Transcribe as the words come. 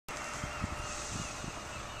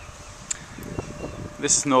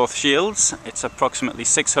This is North Shields. It's approximately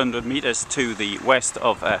 600 metres to the west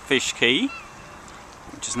of Fish Quay,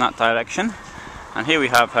 which is in that direction. And here we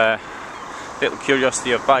have a little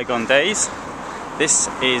curiosity of bygone days. This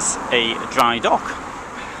is a dry dock,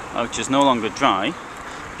 which is no longer dry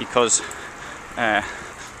because the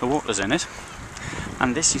water's in it.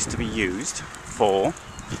 And this used to be used for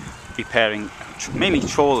repairing mainly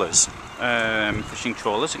trawlers, fishing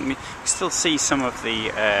trawlers. You can still see some of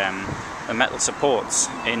the metal supports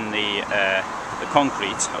in the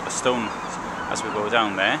concrete or the stone as we go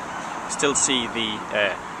down there. You still see the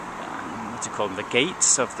what's it called, the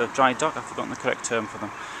gates of the dry dock. I've forgotten the correct term for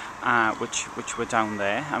them, which were down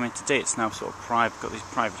there. I mean, today it's now sort of private. Got these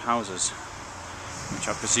private houses, which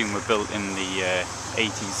I presume were built in the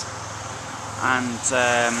 80s. And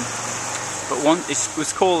but one, it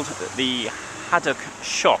was called the haddock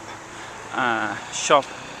shop. Shop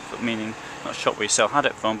meaning not shop where you sell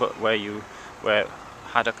haddock from, but where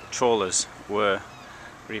haddock trawlers were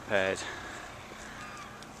repaired.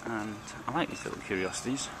 And I like these little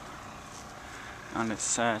curiosities. And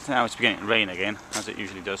it's now it's beginning to rain again, as it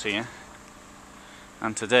usually does here.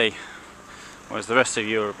 And today, whereas the rest of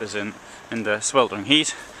Europe is in the sweltering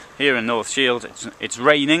heat, here in North Shields it's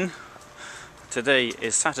raining. Today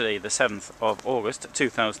is Saturday the 7th of August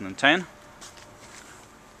 2010,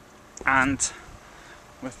 and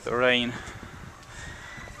with the rain,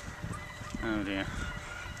 oh dear,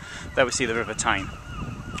 there we see the River Tyne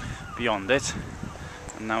beyond it.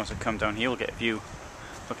 And now as I come down here we'll get a view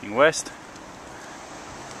looking west.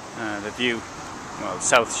 The view, well,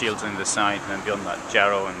 South Shields on the side, and then beyond that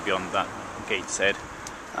Jarrow, and beyond that Gateshead,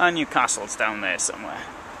 and Newcastle's down there somewhere.